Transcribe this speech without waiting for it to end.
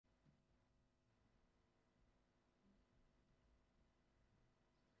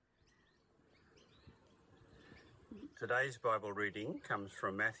Today's Bible reading comes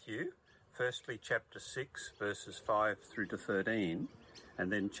from Matthew, firstly chapter 6 verses 5 through to 13, and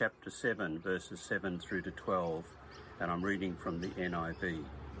then chapter 7 verses 7 through to 12, and I'm reading from the NIV.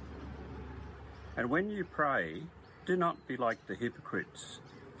 And when you pray, do not be like the hypocrites,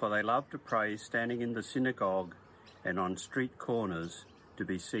 for they love to pray standing in the synagogue and on street corners to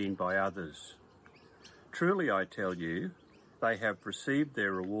be seen by others. Truly I tell you, they have received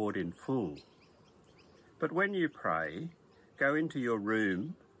their reward in full. But when you pray, go into your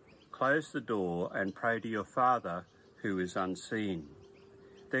room, close the door and pray to your Father who is unseen.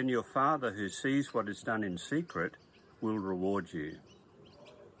 Then your Father who sees what is done in secret will reward you.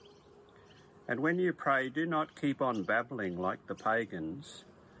 And when you pray, do not keep on babbling like the pagans,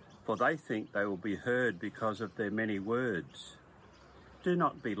 for they think they will be heard because of their many words. Do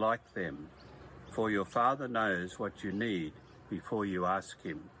not be like them, for your Father knows what you need before you ask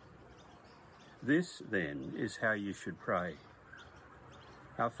him. This, then, is how you should pray.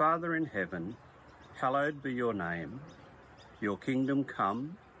 Our Father in heaven, hallowed be your name. Your kingdom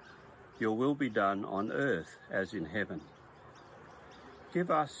come, your will be done on earth as in heaven.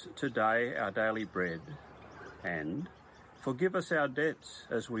 Give us today our daily bread, and forgive us our debts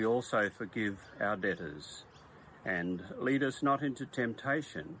as we also forgive our debtors. And lead us not into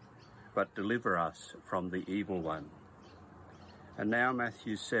temptation, but deliver us from the evil one. And now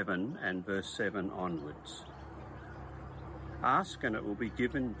Matthew 7 and verse 7 onwards. Ask and it will be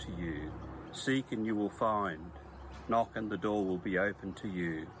given to you. Seek and you will find. Knock and the door will be opened to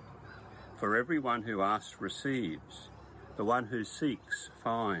you. For everyone who asks receives. The one who seeks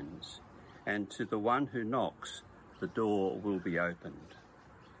finds. And to the one who knocks, the door will be opened.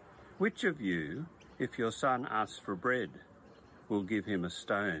 Which of you, if your son asks for bread, will give him a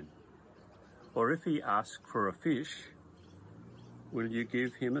stone? Or if he asks for a fish, will you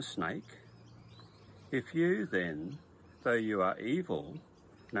give him a snake? If you then, though you are evil,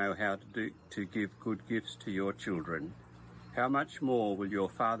 know how to give good gifts to your children, how much more will your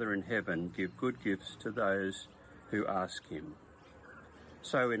Father in heaven give good gifts to those who ask him?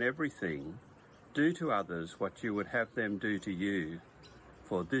 So in everything, do to others what you would have them do to you,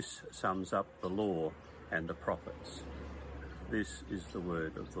 for this sums up the law and the prophets. This is the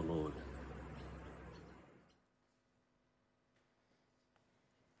word of the Lord.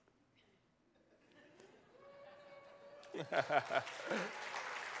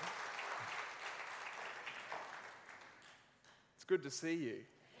 It's good to see you.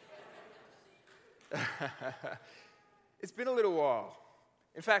 It's been a little while.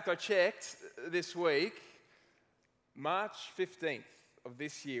 In fact, I checked this week. March 15th of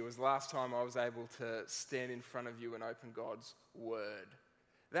this year was the last time I was able to stand in front of you and open God's Word.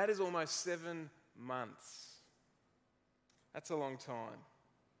 That is almost 7 months. That's a long time.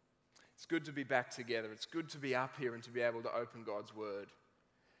 It's good to be back together. It's good to be up here and to be able to open God's Word.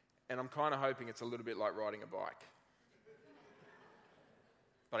 And I'm kind of hoping it's a little bit like riding a bike.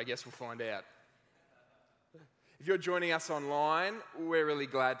 But I guess we'll find out. If you're joining us online, we're really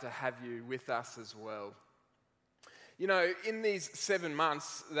glad to have you with us as well. You know, in these 7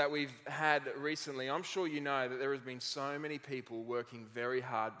 months that we've had recently, I'm sure you know that there has been so many people working very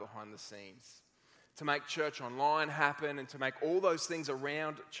hard behind the scenes to make church online happen and to make all those things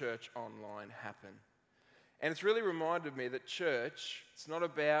around church online happen. And it's really reminded me that church, it's not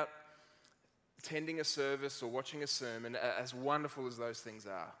about attending a service or watching a sermon, as wonderful as those things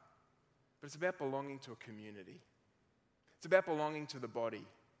are, but it's about belonging to a community. It's about belonging to the body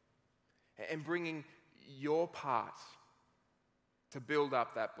and bringing your part to build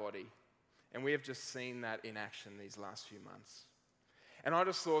up that body. And we have just seen that in action these last few months. And I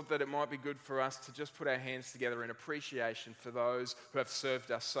just thought that it might be good for us to just put our hands together in appreciation for those who have served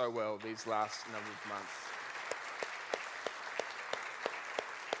us so well these last number of months.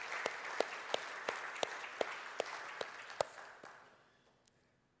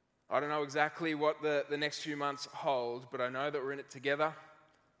 I don't know exactly what the next few months hold, but I know that we're in it together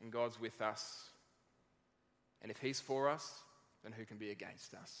and God's with us. And if he's for us, then who can be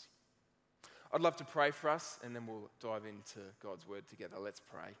against us? I'd love to pray for us, and then we'll dive into God's word together. Let's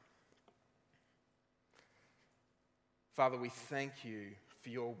pray. Father, we thank you for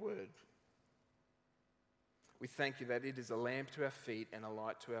your word. We thank you that it is a lamp to our feet and a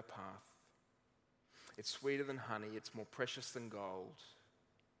light to our path. It's sweeter than honey. It's more precious than gold.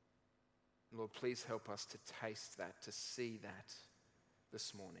 Lord, please help us to taste that, to see that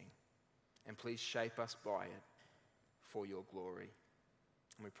this morning. And please shape us by it for your glory.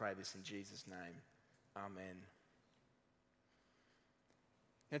 And we pray this in Jesus' name. Amen.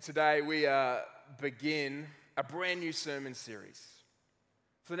 And today we begin a brand new sermon series.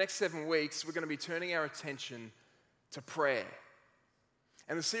 For the next 7 weeks, we're going to be turning our attention to prayer.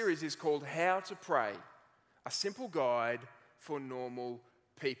 And the series is called How to Pray, a simple guide for normal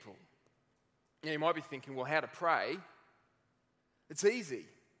people. Now you might be thinking, well, how to pray? It's easy.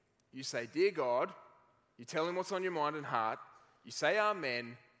 You say, "Dear God," you tell him what's on your mind and heart, you say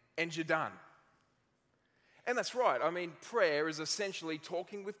amen, and you're done. And that's right. I mean, prayer is essentially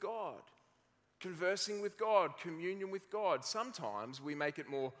talking with God, conversing with God, communion with God. Sometimes we make it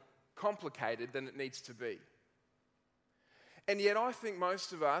more complicated than it needs to be. And yet I think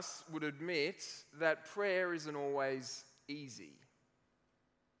most of us would admit that prayer isn't always easy.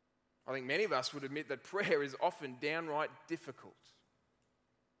 I think many of us would admit that prayer is often downright difficult.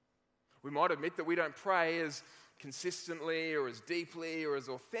 We might admit that we don't pray as consistently or as deeply or as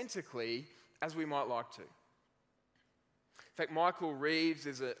authentically as we might like to. In fact, Michael Reeves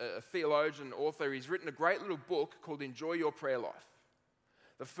is a theologian, author. He's written a great little book called Enjoy Your Prayer Life.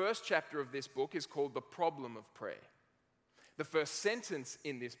 The first chapter of this book is called The Problem of Prayer. The first sentence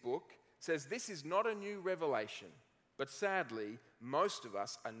in this book says, "This is not a new revelation, but sadly, most of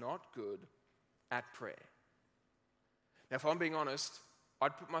us are not good at prayer." Now, if I'm being honest,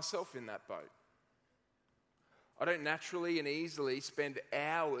 I'd put myself in that boat. I don't naturally and easily spend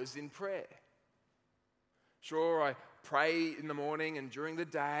hours in prayer. Sure, I pray in the morning and during the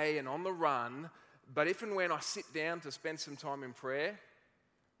day and on the run, but if and when I sit down to spend some time in prayer,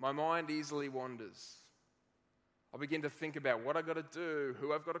 my mind easily wanders. I begin to think about what I've got to do,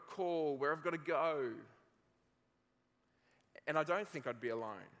 who I've got to call, where I've got to go. And I don't think I'd be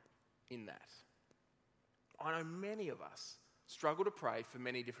alone in that. I know many of us struggle to pray for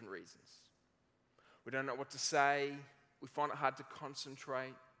many different reasons. We don't know what to say. We find it hard to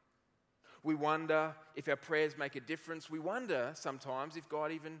concentrate. We wonder if our prayers make a difference. We wonder sometimes if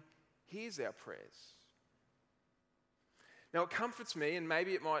God even hears our prayers. Now, it comforts me, and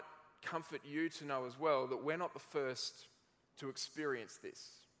maybe it might comfort you to know as well, that we're not the first to experience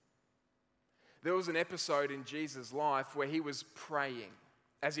this. There was an episode in Jesus' life where he was praying,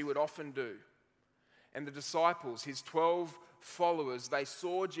 as he would often do. And the disciples, his 12 followers, they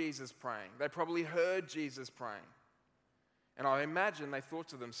saw Jesus praying. They probably heard Jesus praying. And I imagine they thought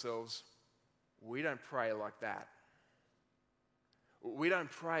to themselves, "We don't pray like that. We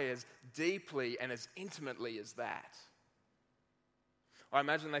don't pray as deeply and as intimately as that." I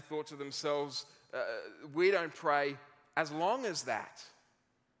imagine they thought to themselves, "We don't pray as long as that."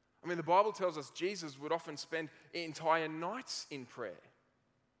 I mean, the Bible tells us Jesus would often spend entire nights in prayer.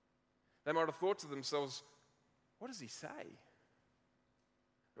 They might have thought to themselves, "What does he say?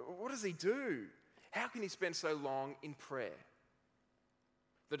 What does he do? How can he spend so long in prayer?"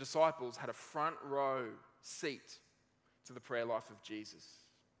 The disciples had a front row seat to the prayer life of Jesus.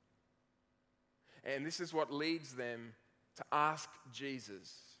 And this is what leads them to ask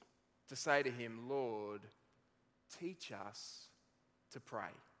Jesus, to say to him, "Lord, teach us to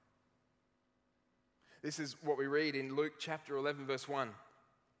pray." This is what we read in Luke chapter 11, verse 1.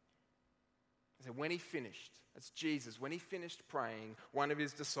 It said, when he finished, that's Jesus, when he finished praying, one of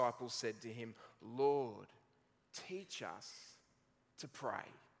his disciples said to him, "Lord, teach us to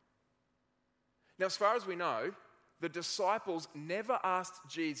pray." Now, as far as we know, the disciples never asked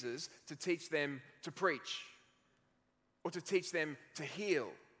Jesus to teach them to preach, or to teach them to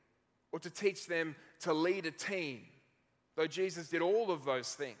heal, or to teach them to lead a team, though Jesus did all of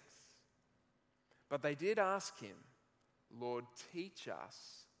those things. But they did ask him, "Lord, teach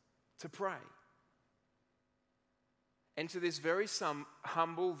us to pray." And to this very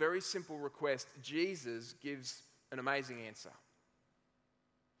humble, very simple request, Jesus gives an amazing answer.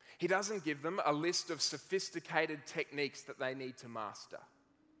 He doesn't give them a list of sophisticated techniques that they need to master.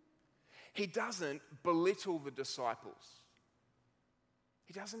 He doesn't belittle the disciples.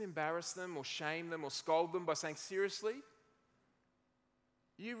 He doesn't embarrass them or shame them or scold them by saying, "Seriously?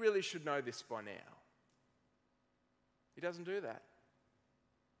 You really should know this by now." He doesn't do that.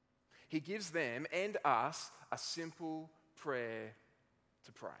 He gives them and us a simple prayer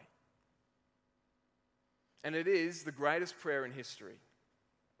to pray. And it is the greatest prayer in history.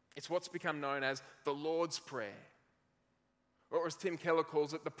 It's what's become known as the Lord's Prayer, or as Tim Keller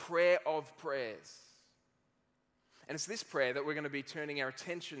calls it, the prayer of prayers. And it's this prayer that we're going to be turning our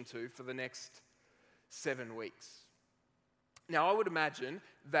attention to for the next 7 weeks. Now, I would imagine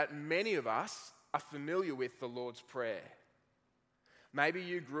that many of us are familiar with the Lord's Prayer. Maybe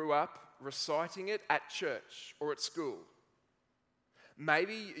you grew up reciting it at church or at school.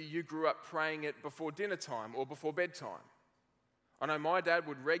 Maybe you grew up praying it before dinner time or before bedtime. I know my dad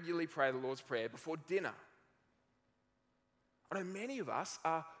would regularly pray the Lord's Prayer before dinner. I know many of us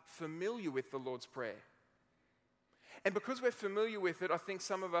are familiar with the Lord's Prayer. And because we're familiar with it, I think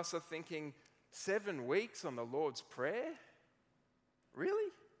some of us are thinking, 7 weeks on the Lord's Prayer?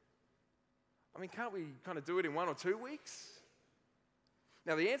 Really? I mean, can't we kind of do it in 1 or 2 weeks?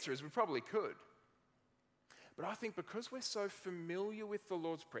 Now, the answer is we probably could. But I think because we're so familiar with the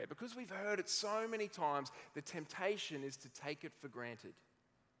Lord's Prayer, because we've heard it so many times, the temptation is to take it for granted.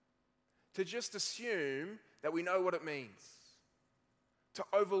 To just assume that we know what it means. To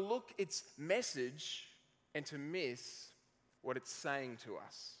overlook its message and to miss what it's saying to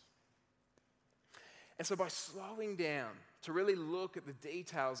us. And so by slowing down to really look at the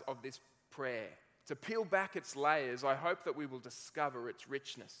details of this prayer, to peel back its layers, I hope that we will discover its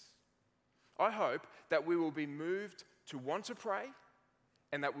richness. I hope that we will be moved to want to pray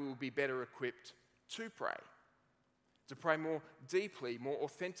and that we will be better equipped to pray more deeply, more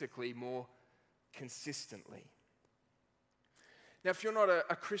authentically, more consistently. Now, if you're not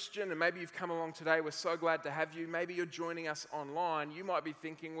a Christian and maybe you've come along today, we're so glad to have you. Maybe you're joining us online. You might be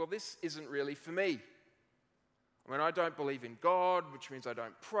thinking, well, this isn't really for me. I mean, I don't believe in God, which means I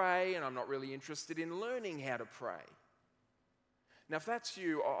don't pray, and I'm not really interested in learning how to pray. Now, if that's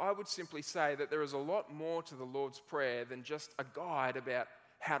you, I would simply say that there is a lot more to the Lord's Prayer than just a guide about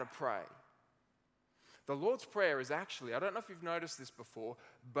how to pray. The Lord's Prayer is actually, I don't know if you've noticed this before,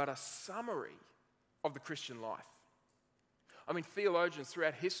 but a summary of the Christian life. I mean, theologians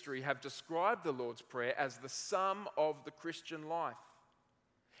throughout history have described the Lord's Prayer as the sum of the Christian life.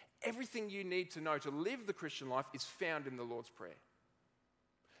 Everything you need to know to live the Christian life is found in the Lord's Prayer.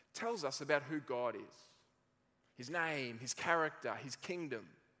 It tells us about who God is, His name, His character, His kingdom.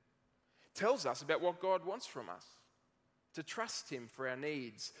 It tells us about what God wants from us, to trust Him for our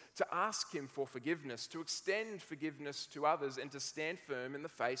needs, to ask Him for forgiveness, to extend forgiveness to others, and to stand firm in the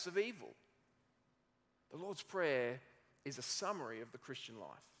face of evil. The Lord's Prayer is a summary of the Christian life.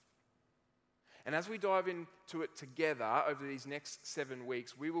 And as we dive into it together over these next 7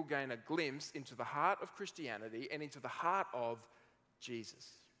 weeks, we will gain a glimpse into the heart of Christianity and into the heart of Jesus.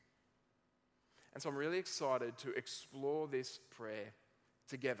 And so I'm really excited to explore this prayer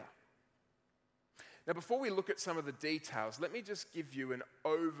together. Now, before we look at some of the details, let me just give you an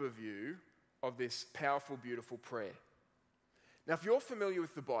overview of this powerful, beautiful prayer. Now, if you're familiar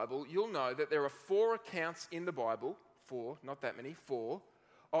with the Bible, you'll know that there are 4 accounts in the Bible, 4, not that many, 4,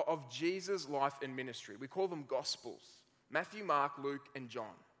 of Jesus' life and ministry. We call them Gospels: Matthew, Mark, Luke, and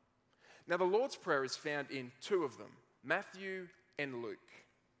John. Now, the Lord's Prayer is found in 2 of them, Matthew and Luke.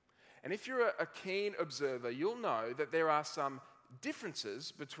 And if you're a keen observer, you'll know that there are some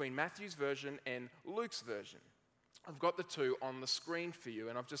differences between Matthew's version and Luke's version. I've got the 2 on the screen for you,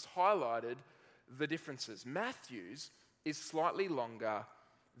 and I've just highlighted the differences. Matthew's is slightly longer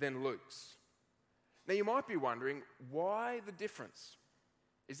than Luke's. Now, you might be wondering, why the difference?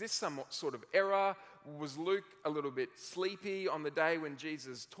 Is this some sort of error? Was Luke a little bit sleepy on the day when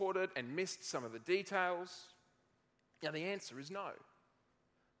Jesus taught it and missed some of the details? Now, the answer is no.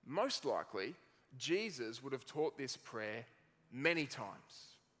 Most likely, Jesus would have taught this prayer many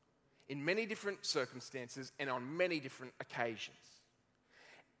times, in many different circumstances and on many different occasions.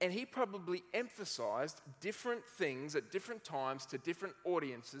 And he probably emphasized different things at different times to different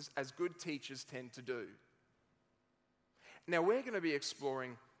audiences, as good teachers tend to do. Now, we're going to be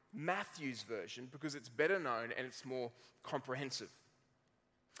exploring Matthew's version because it's better known and it's more comprehensive.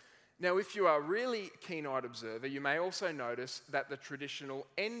 Now, if you are a really keen-eyed observer, you may also notice that the traditional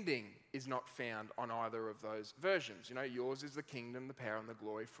ending is not found on either of those versions. You know, yours is the kingdom, the power, and the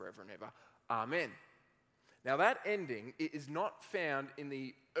glory forever and ever. Amen. Now, that ending is not found in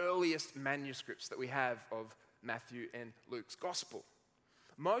the earliest manuscripts that we have of Matthew and Luke's gospel.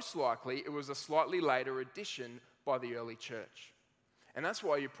 Most likely, it was a slightly later addition by the early church. And that's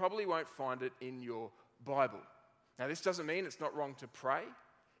why you probably won't find it in your Bible. Now, this doesn't mean it's not wrong to pray.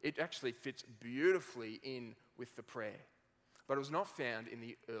 It actually fits beautifully in with the prayer. But it was not found in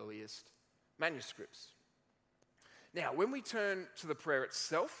the earliest manuscripts. Now, when we turn to the prayer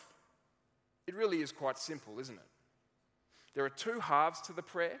itself, it really is quite simple, isn't it? There are 2 halves to the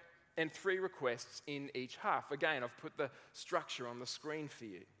prayer and 3 requests in each half. Again, I've put the structure on the screen for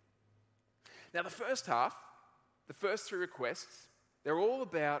you. Now, the first half, the first 3 requests, they're all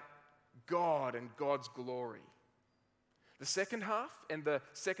about God and God's glory. The second half and the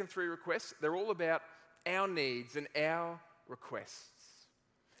second 3 requests, they're all about our needs and our requests.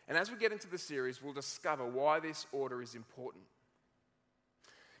 And as we get into the series, we'll discover why this order is important.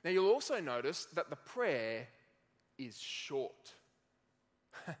 Now, you'll also notice that the prayer is short.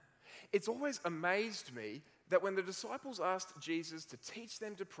 It's always amazed me that when the disciples asked Jesus to teach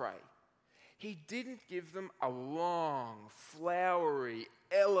them to pray, he didn't give them a long, flowery,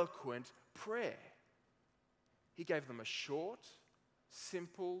 eloquent prayer. He gave them a short,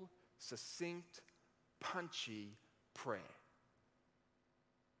 simple, succinct, punchy prayer.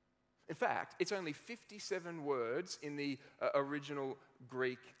 In fact, it's only 57 words in the original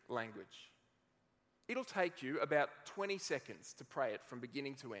Greek language. It'll take you about 20 seconds to pray it from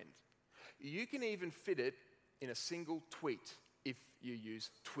beginning to end. You can even fit it in a single tweet if you use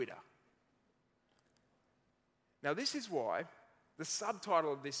Twitter. Now, this is why the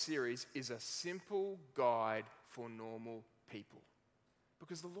subtitle of this series is A Simple Guide for Normal People.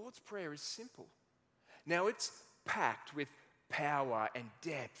 Because the Lord's Prayer is simple. Now, it's packed with power and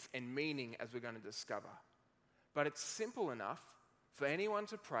depth and meaning, as we're going to discover. But it's simple enough for anyone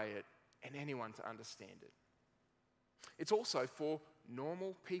to pray it and anyone to understand it. It's also for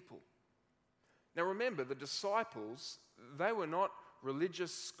normal people. Now remember, the disciples, they were not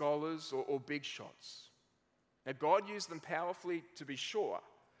religious scholars or big shots. Now God used them powerfully, to be sure,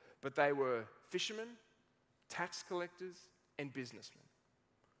 but they were fishermen, tax collectors, and businessmen.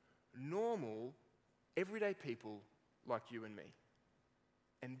 Normal, everyday people like you and me.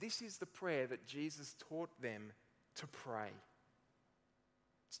 And this is the prayer that Jesus taught them to pray.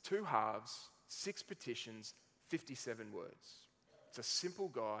 It's 2 halves, 6 petitions, 57 words. It's a simple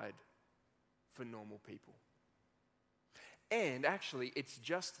guide for normal people. And actually, it's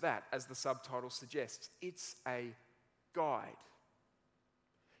just that, as the subtitle suggests. It's a guide.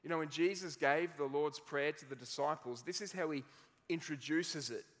 You know, when Jesus gave the Lord's Prayer to the disciples, this is how he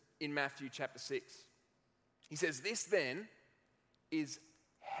introduces it in Matthew chapter 6. He says, "This then is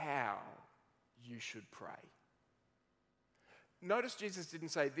how you should pray." Notice Jesus didn't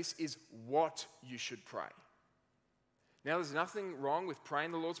say, "This is what you should pray." Now, there's nothing wrong with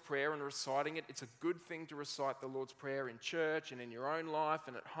praying the Lord's Prayer and reciting it. It's a good thing to recite the Lord's Prayer in church and in your own life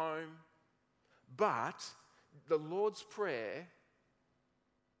and at home. But the Lord's Prayer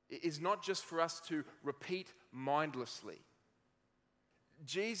is not just for us to repeat mindlessly.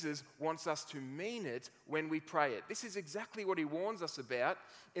 Jesus wants us to mean it when we pray it. This is exactly what he warns us about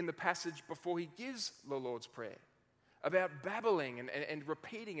in the passage before he gives the Lord's Prayer, about babbling and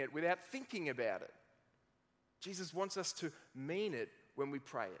repeating it without thinking about it. Jesus wants us to mean it when we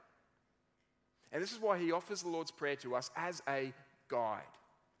pray it. And this is why he offers the Lord's Prayer to us as a guide.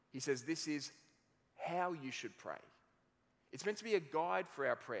 He says this is how you should pray. It's meant to be a guide for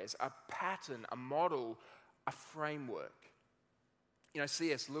our prayers, a pattern, a model, a framework. You know,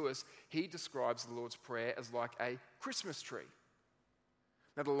 C.S. Lewis, he describes the Lord's Prayer as like a Christmas tree.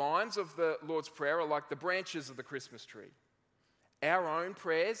 Now, the lines of the Lord's Prayer are like the branches of the Christmas tree. Our own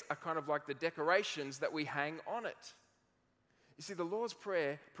prayers are kind of like the decorations that we hang on it. You see, the Lord's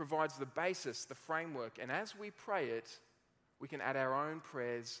Prayer provides the basis, the framework, and as we pray it, we can add our own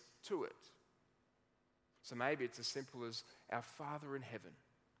prayers to it. So maybe it's as simple as, "Our Father in heaven,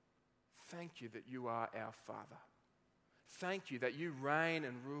 thank you that you are our Father. Thank you that you reign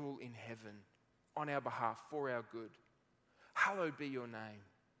and rule in heaven on our behalf for our good. Hallowed be your name.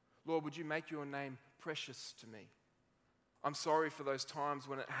 Lord, would you make your name precious to me? I'm sorry for those times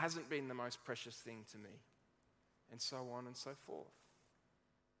when it hasn't been the most precious thing to me." And so on and so forth.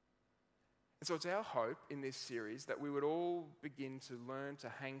 And so it's our hope in this series that we would all begin to learn to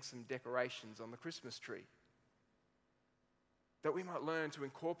hang some decorations on the Christmas tree. That we might learn to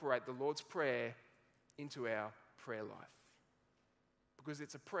incorporate the Lord's Prayer into our prayer life. Because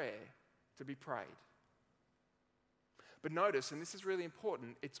it's a prayer to be prayed. But notice, and this is really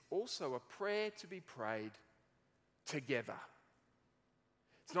important, it's also a prayer to be prayed together.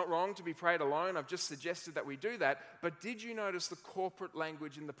 It's not wrong to be prayed alone. I've just suggested that we do that. But did you notice the corporate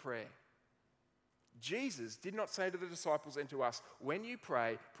language in the prayer? Jesus did not say to the disciples and to us, "When you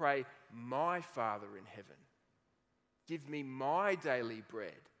pray, pray, my Father in heaven. Give me my daily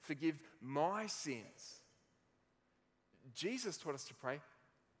bread. Forgive my sins." Jesus taught us to pray,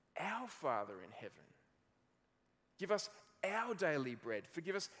 "Our Father in heaven. Give us our daily bread.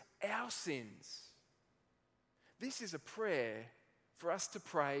 Forgive us our sins." This is a prayer for us to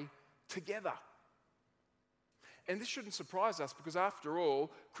pray together. And this shouldn't surprise us because after all,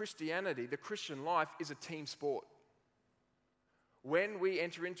 Christianity, the Christian life, is a team sport. When we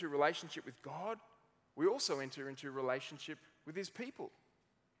enter into a relationship with God, we also enter into a relationship with his people.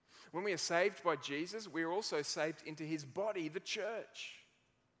 When we are saved by Jesus, we are also saved into his body, the church.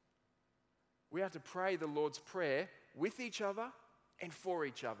 We are to pray the Lord's Prayer with each other and for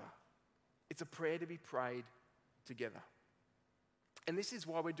each other. It's a prayer to be prayed together. And this is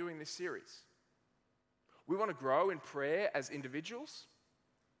why we're doing this series. We want to grow in prayer as individuals,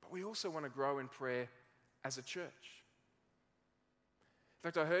 but we also want to grow in prayer as a church. In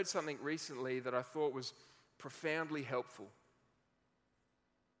fact, I heard something recently that I thought was profoundly helpful.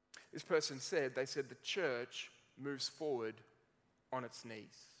 This person said, the church moves forward on its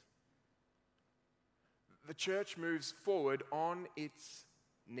knees. the church moves forward on its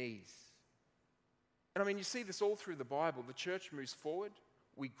knees. And I mean, you see this all through the Bible. The church moves forward.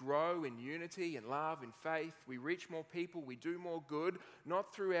 We grow in unity and love and faith. We reach more people. We do more good,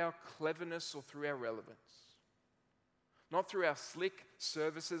 not through our cleverness or through our relevance, not through our slick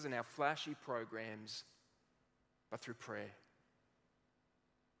services and our flashy programs, but through prayer.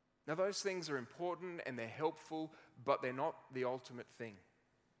 Now, those things are important and they're helpful, but they're not the ultimate thing.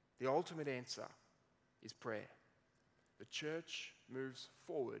 The ultimate answer is prayer. The church moves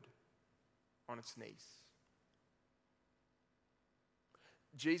forward on its knees.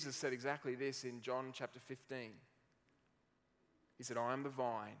 Jesus said exactly this in John chapter 15. He said, I am the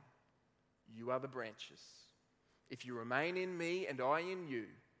vine, you are the branches. If you remain in me and I in you,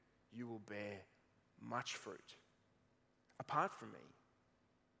 you will bear much fruit. Apart from me,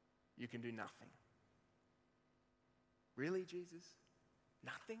 you can do nothing. Really, Jesus?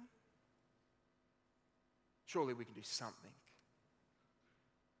 Nothing? Surely we can do something.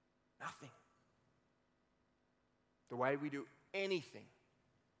 Nothing. The way we do anything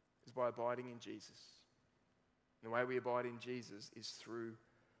is by abiding in Jesus. And the way we abide in Jesus is through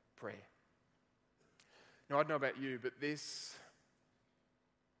prayer. Now, I don't know about you, but this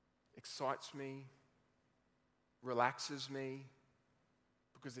excites me, relaxes me,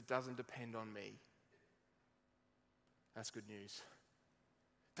 because it doesn't depend on me. That's good news.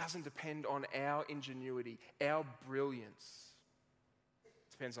 It doesn't depend on our ingenuity, our brilliance.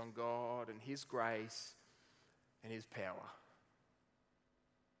 It depends on God and His grace and His power.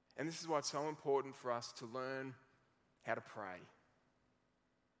 And this is why it's so important for us to learn how to pray.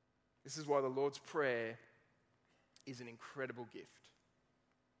 This is why the Lord's Prayer is an incredible gift.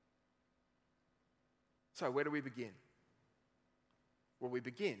 So, where do we begin? Well, we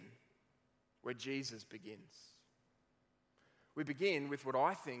begin where Jesus begins. We begin with what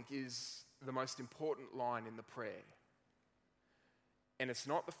I think is the most important line in the prayer. And it's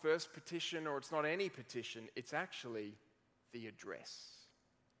not the first petition or it's not any petition, it's actually the address.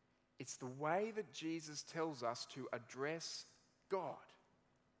 It's the way that Jesus tells us to address God.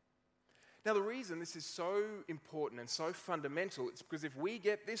 Now, the reason this is so important and so fundamental is because if we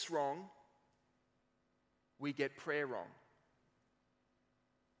get this wrong, we get prayer wrong.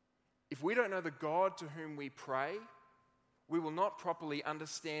 If we don't know the God to whom we pray, we will not properly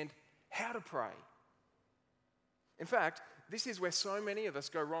understand how to pray. In fact, this is where so many of us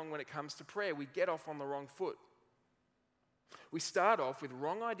go wrong when it comes to prayer. We get off on the wrong foot. We start off with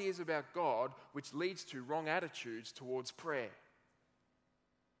wrong ideas about God, which leads to wrong attitudes towards prayer.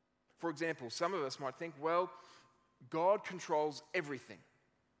 For example, some of us might think, well, God controls everything,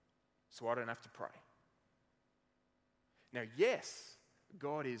 so I don't have to pray. Now, yes,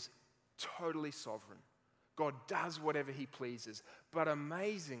 God is totally sovereign. God does whatever He pleases. But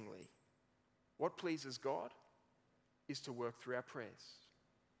amazingly, what pleases God is to work through our prayers.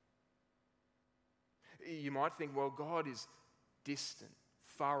 You might think, well, God is distant,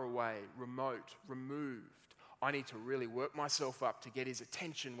 far away, remote, removed. I need to really work myself up to get His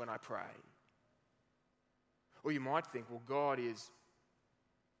attention when I pray. Or you might think, well, God is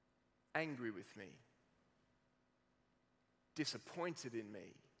angry with me, disappointed in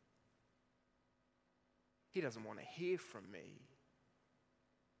me. He doesn't want to hear from me,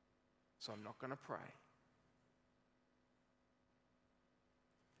 so I'm not going to pray.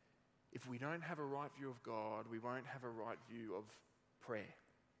 If we don't have a right view of God, we won't have a right view of prayer.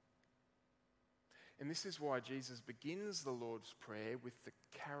 And this is why Jesus begins the Lord's Prayer with the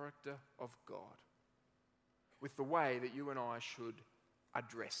character of God, with the way that you and I should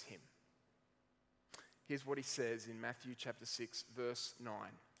address Him. Here's what He says in Matthew chapter 6, verse 9.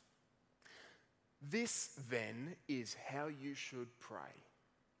 This then is how you should pray.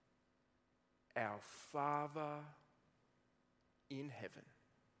 Our Father in heaven.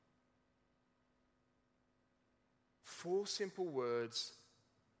 4 simple words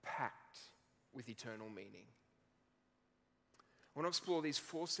packed with eternal meaning. I want to explore these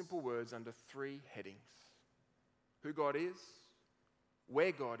 4 simple words under 3 headings. Who God is,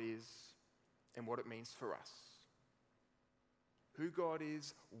 where God is, and what it means for us. Who God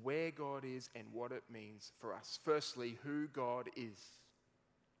is, where God is, and what it means for us. Firstly, who God is.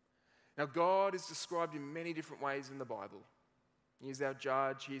 Now, God is described in many different ways in the Bible. He is our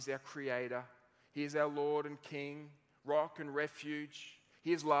judge, He is our creator, He is our Lord and King, rock and refuge.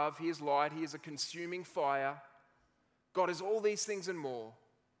 He is love, He is light, He is a consuming fire. God is all these things and more.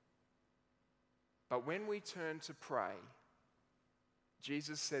 But when we turn to pray,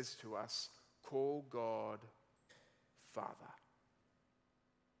 Jesus says to us, call God Father.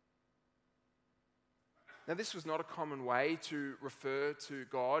 Now, this was not a common way to refer to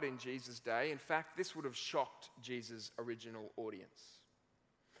God in Jesus' day. In fact, this would have shocked Jesus' original audience,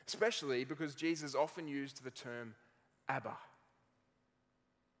 especially because Jesus often used the term Abba,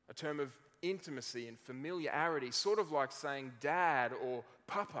 a term of intimacy and familiarity, sort of like saying dad or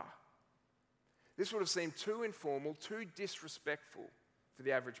papa. This would have seemed too informal, too disrespectful for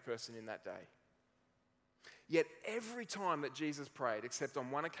the average person in that day. Yet every time that Jesus prayed, except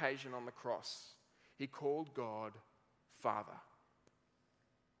on one occasion on the cross, he called God Father.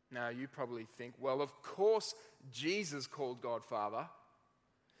 Now, you probably think, well, of course Jesus called God Father.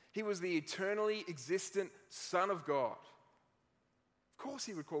 He was the eternally existent Son of God. Of course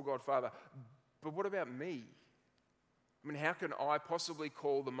he would call God Father. But what about me? I mean, how can I possibly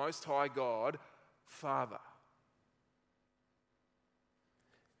call the Most High God Father?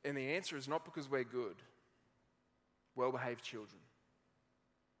 And the answer is not because we're good, well-behaved children.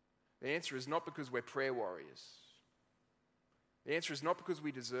 The answer is not because we're prayer warriors. The answer is not because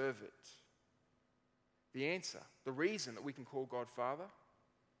we deserve it. The answer, the reason that we can call God Father,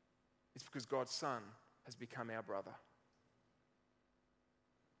 is because God's Son has become our brother.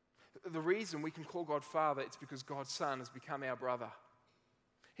 The reason we can call God Father, it's because God's Son has become our brother.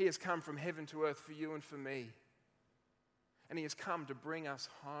 He has come from heaven to earth for you and for me. And he has come to bring us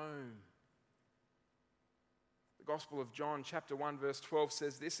home. The Gospel of John, chapter 1, verse 12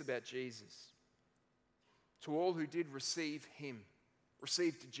 says this about Jesus. To all who did receive him,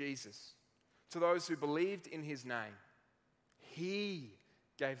 received Jesus, to those who believed in his name, he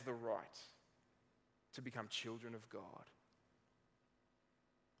gave the right to become children of God.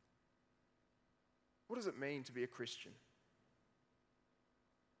 What does it mean to be a Christian?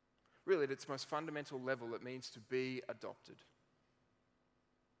 Really, at its most fundamental level, it means to be adopted,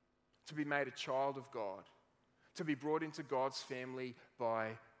 to be made a child of God, to be brought into God's family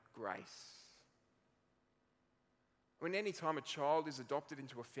by grace. When any time a child is adopted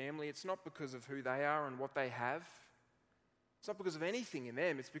into a family, it's not because of who they are and what they have. It's not because of anything in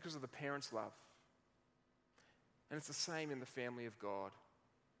them, it's because of the parents' love. And it's the same in the family of God.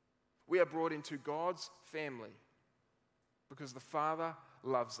 We are brought into God's family because the Father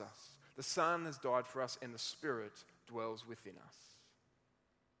loves us, the Son has died for us, and the Spirit dwells within us.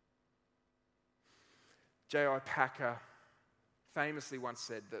 J.I. Packer famously once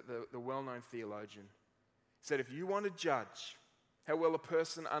said, that the well-known theologian, said, if you want to judge how well a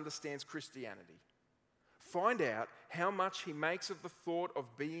person understands Christianity, find out how much he makes of the thought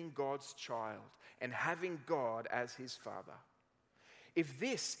of being God's child and having God as his Father. If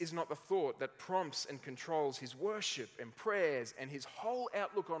this is not the thought that prompts and controls his worship and prayers and his whole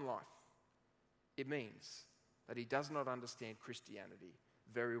outlook on life, it means that he does not understand Christianity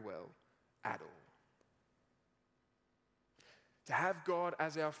very well at all. To have God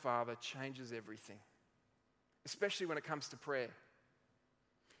as our Father changes everything, especially when it comes to prayer.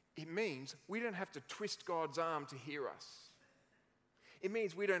 It means we don't have to twist God's arm to hear us. It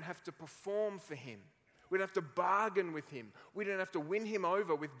means we don't have to perform for him. We don't have to bargain with him. We don't have to win him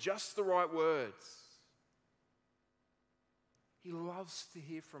over with just the right words. He loves to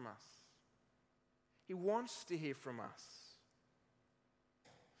hear from us. He wants to hear from us.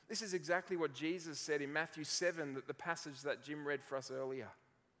 This is exactly what Jesus said in Matthew 7, the passage that Jim read for us earlier.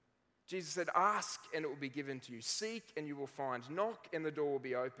 Jesus said, ask and it will be given to you. Seek and you will find. Knock and the door will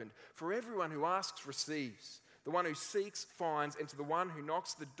be opened. For everyone who asks receives. The one who seeks finds. And to the one who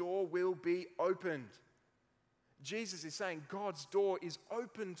knocks, the door will be opened. Jesus is saying God's door is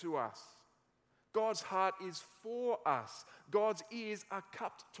open to us. God's heart is for us. God's ears are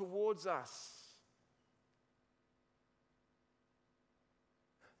cupped towards us.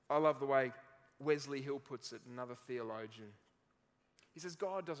 I love the way Wesley Hill puts it, another theologian. He says,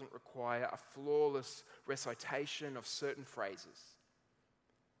 God doesn't require a flawless recitation of certain phrases,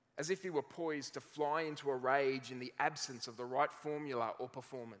 as if he were poised to fly into a rage in the absence of the right formula or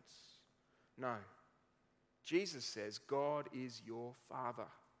performance. No. Jesus says, God is your Father,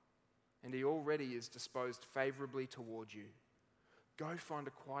 and he already is disposed favorably toward you. Go find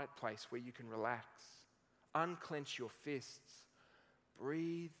a quiet place where you can relax, unclench your fists,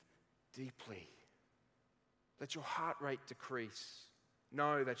 breathe deeply. Let your heart rate decrease.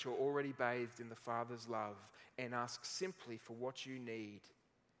 Know that you're already bathed in the Father's love and ask simply for what you need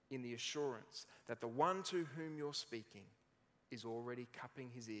in the assurance that the one to whom you're speaking is already cupping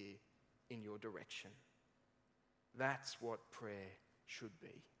his ear in your direction. That's what prayer should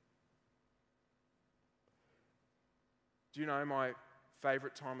be. Do you know my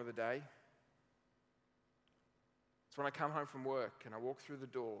favorite time of the day? It's when I come home from work and I walk through the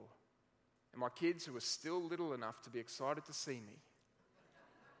door and my kids, who are still little enough to be excited to see me,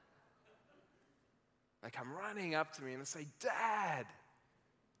 They come running up to me and they say, "Dad,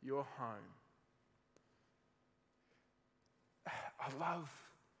 you're home." I love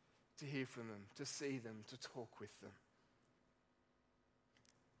to hear from them, to see them, to talk with them.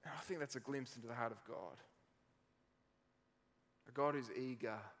 And I think that's a glimpse into the heart of God. A God who's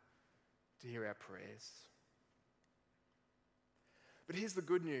eager to hear our prayers. But here's the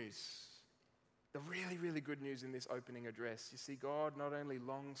good news. The really, really good news in this opening address. You see, God not only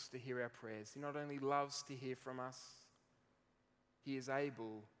longs to hear our prayers, He not only loves to hear from us, He is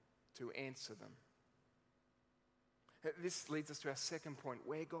able to answer them. This leads us to our second point,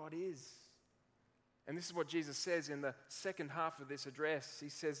 where God is. And this is what Jesus says in the second half of this address. He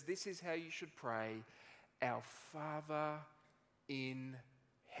says, this is how you should pray, "Our Father in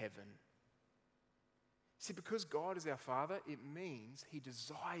heaven." See, because God is our Father, it means He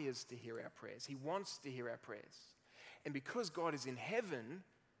desires to hear our prayers. He wants to hear our prayers. And because God is in heaven,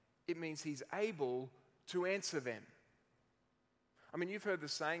 it means He's able to answer them. I mean, you've heard the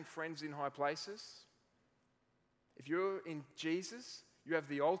saying, friends in high places. If you're in Jesus, you have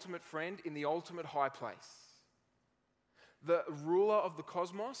the ultimate friend in the ultimate high place. The ruler of the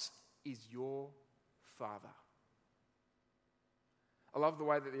cosmos is your Father. I love the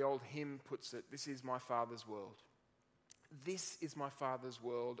way that the old hymn puts it. This is my Father's world. This is my Father's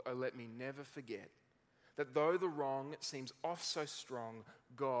world, oh let me never forget, that though the wrong seems oft so strong,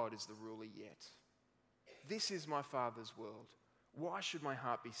 God is the ruler yet. This is my Father's world. Why should my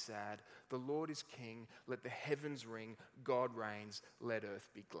heart be sad? The Lord is King, let the heavens ring, God reigns, let earth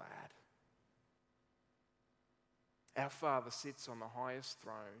be glad. Our Father sits on the highest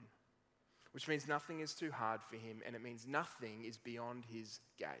throne, which means nothing is too hard for Him, and it means nothing is beyond His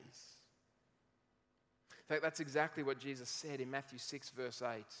gaze. In fact, that's exactly what Jesus said in Matthew 6, verse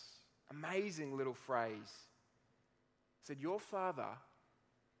 8. Amazing little phrase. He said, your Father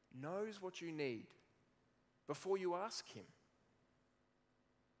knows what you need before you ask Him.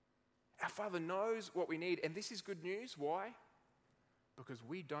 Our Father knows what we need, and this is good news. Why? Because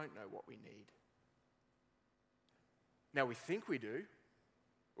we don't know what we need. Now, we think we do.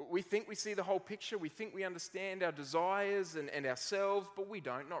 We think we see the whole picture. We think we understand our desires and ourselves, but we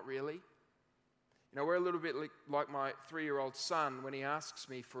don't, not really. You know, we're a little bit like my 3-year-old son when he asks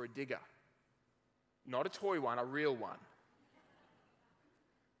me for a digger. Not a toy one, a real one.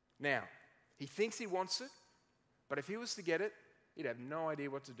 Now, he thinks he wants it, but if he was to get it, he'd have no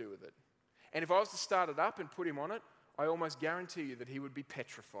idea what to do with it. And if I was to start it up and put him on it, I almost guarantee you that he would be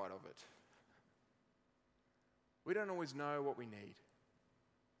petrified of it. We don't always know what we need.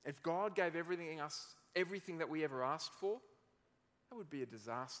 If God gave everything that we ever asked for, that would be a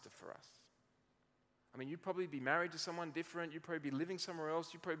disaster for us. I mean, you'd probably be married to someone different. You'd probably be living somewhere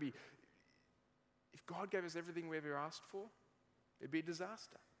else. If God gave us everything we ever asked for, it'd be a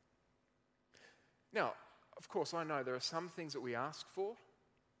disaster. Now, of course, I know there are some things that we ask for,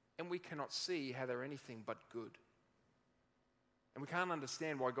 and we cannot see how they're anything but good. And we can't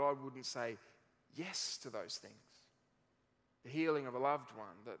understand why God wouldn't say yes to those things. The healing of a loved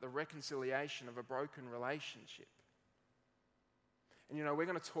one, the reconciliation of a broken relationship. And you know, we're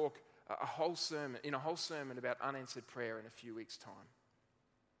going to talk a whole sermon about unanswered prayer in a few weeks' time.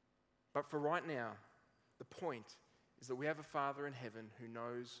 But for right now, the point is that we have a Father in heaven who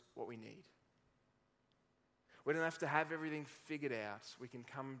knows what we need. We don't have to have everything figured out. We can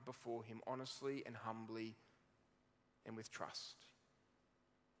come before Him honestly and humbly and with trust.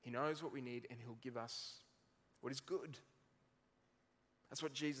 He knows what we need, and He'll give us what is good. That's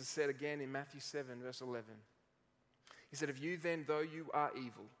what Jesus said again in Matthew 7, verse 11. He said, if you then, though you are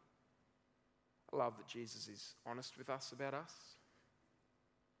evil, I love that Jesus is honest with us about us.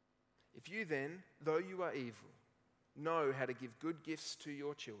 If you then, though you are evil, know how to give good gifts to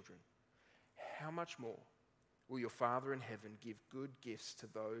your children, how much more will your Father in heaven give good gifts to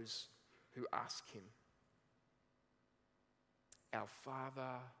those who ask Him? Our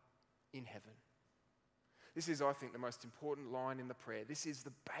Father in heaven. This is, I think, the most important line in the prayer. This is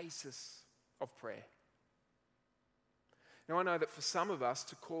the basis of prayer. Now, I know that for some of us,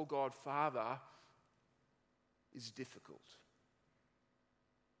 to call God Father is difficult.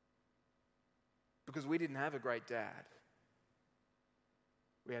 Because we didn't have a great dad.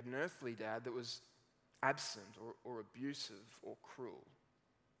 We had an earthly dad that was absent or abusive or cruel.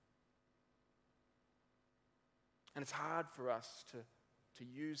 And it's hard for us to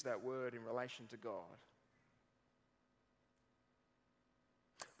use that word in relation to God.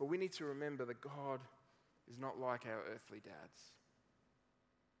 But we need to remember that God is not like our earthly dads.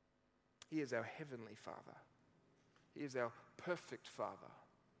 He is our heavenly Father. He is our perfect Father,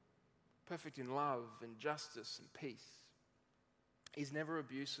 perfect in love and justice and peace. He's never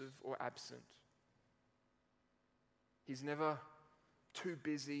abusive or absent. He's never too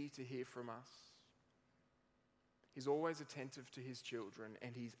busy to hear from us. He's always attentive to his children,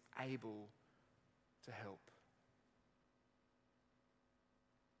 and he's able to help.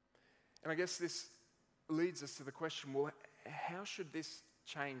 And I guess this leads us to the question, well, how should this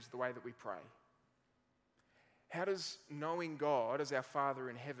change the way that we pray? How does knowing God as our Father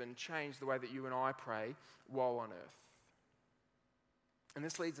in heaven change the way that you and I pray while on earth? And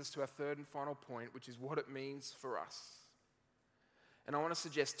this leads us to our third and final point, which is what it means for us. And I want to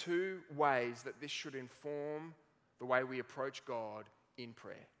suggest two ways that this should inform the way we approach God in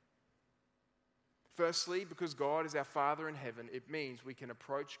prayer. Firstly, because God is our Father in heaven, it means we can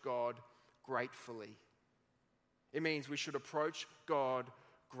approach God gratefully. It means we should approach God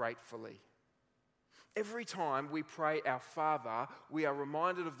gratefully. Every time we pray our Father, we are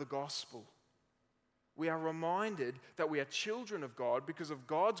reminded of the gospel. We are reminded that we are children of God because of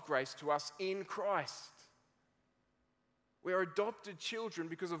God's grace to us in Christ. We are adopted children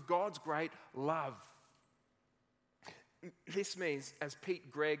because of God's great love. This means, as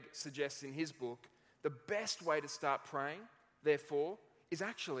Pete Greig suggests in his book, the best way to start praying, therefore, is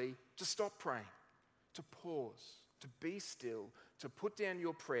actually to stop praying, to pause, to be still, to put down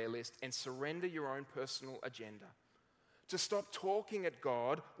your prayer list and surrender your own personal agenda, to stop talking at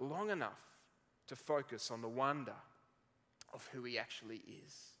God long enough to focus on the wonder of who he actually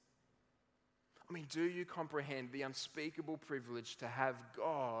is. I mean, do you comprehend the unspeakable privilege to have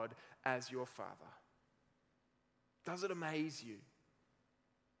God as your Father? Does it amaze you?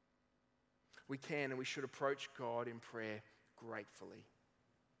 We can and we should approach God in prayer gratefully.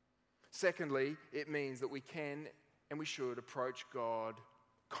 Secondly, it means that we can and we should approach God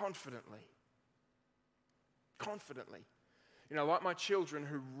confidently. Confidently. You know, like my children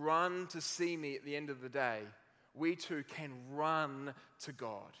who run to see me at the end of the day, we too can run to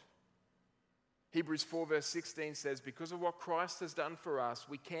God. Hebrews 4 verse 16 says, because of what Christ has done for us,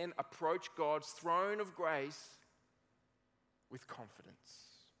 we can approach God's throne of grace with confidence.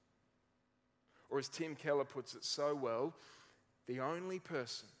 Or as Tim Keller puts it so well, the only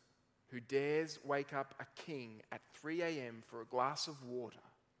person who dares wake up a king at 3 a.m. for a glass of water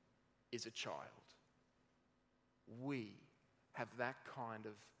is a child. We have that kind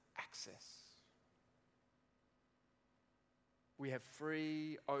of access. We have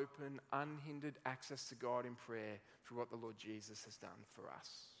free, open, unhindered access to God in prayer through what the Lord Jesus has done for us.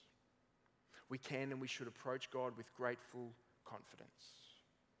 We can and we should approach God with grateful confidence.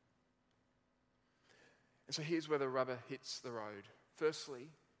 And so here's where the rubber hits the road. Firstly,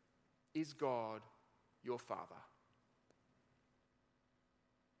 is God your Father?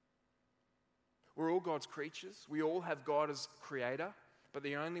 We're all God's creatures. We all have God as creator, but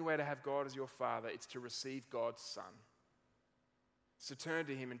the only way to have God as your Father is to receive God's Son. It's to turn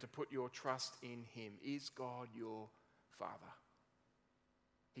to him and to put your trust in him. Is God your Father?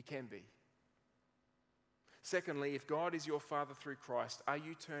 He can be. Secondly, if God is your Father through Christ, are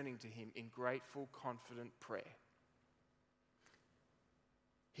you turning to him in grateful, confident prayer?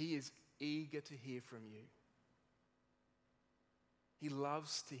 He is eager to hear from you. He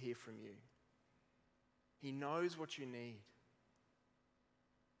loves to hear from you. He knows what you need,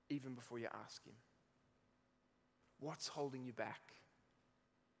 even before you ask him. What's holding you back?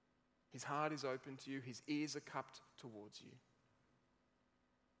 His heart is open to you. His ears are cupped towards you.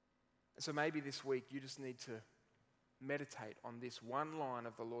 And so maybe this week you just need to meditate on this one line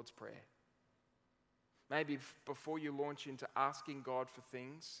of the Lord's Prayer. Maybe before you launch into asking God for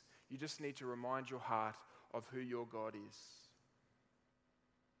things, you just need to remind your heart of who your God is.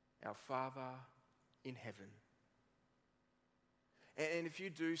 Our Father in heaven. And if you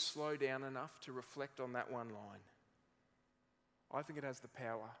do slow down enough to reflect on that one line, I think it has the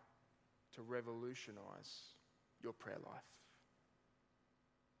power to revolutionize your prayer life.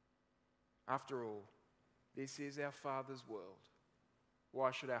 After all, this is our Father's world.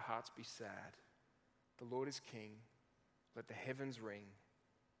 Why should our hearts be sad? The Lord is King. Let the heavens ring.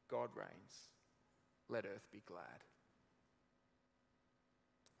 God reigns. Let earth be glad.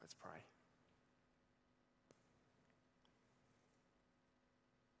 Let's pray.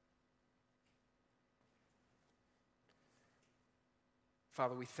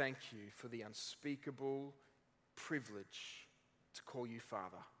 Father, we thank you for the unspeakable privilege to call you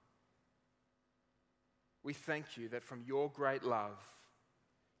Father. We thank you that from your great love,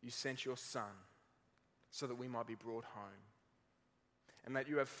 you sent your Son so that we might be brought home, and that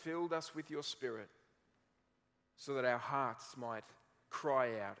you have filled us with your Spirit so that our hearts might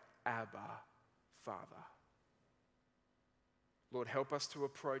cry out, Abba, Father. Lord, help us to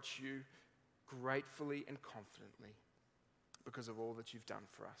approach you gratefully and confidently because of all that you've done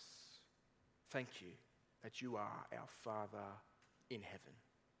for us. Thank you that you are our Father in heaven.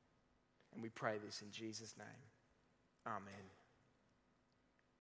 And we pray this in Jesus' name. Amen.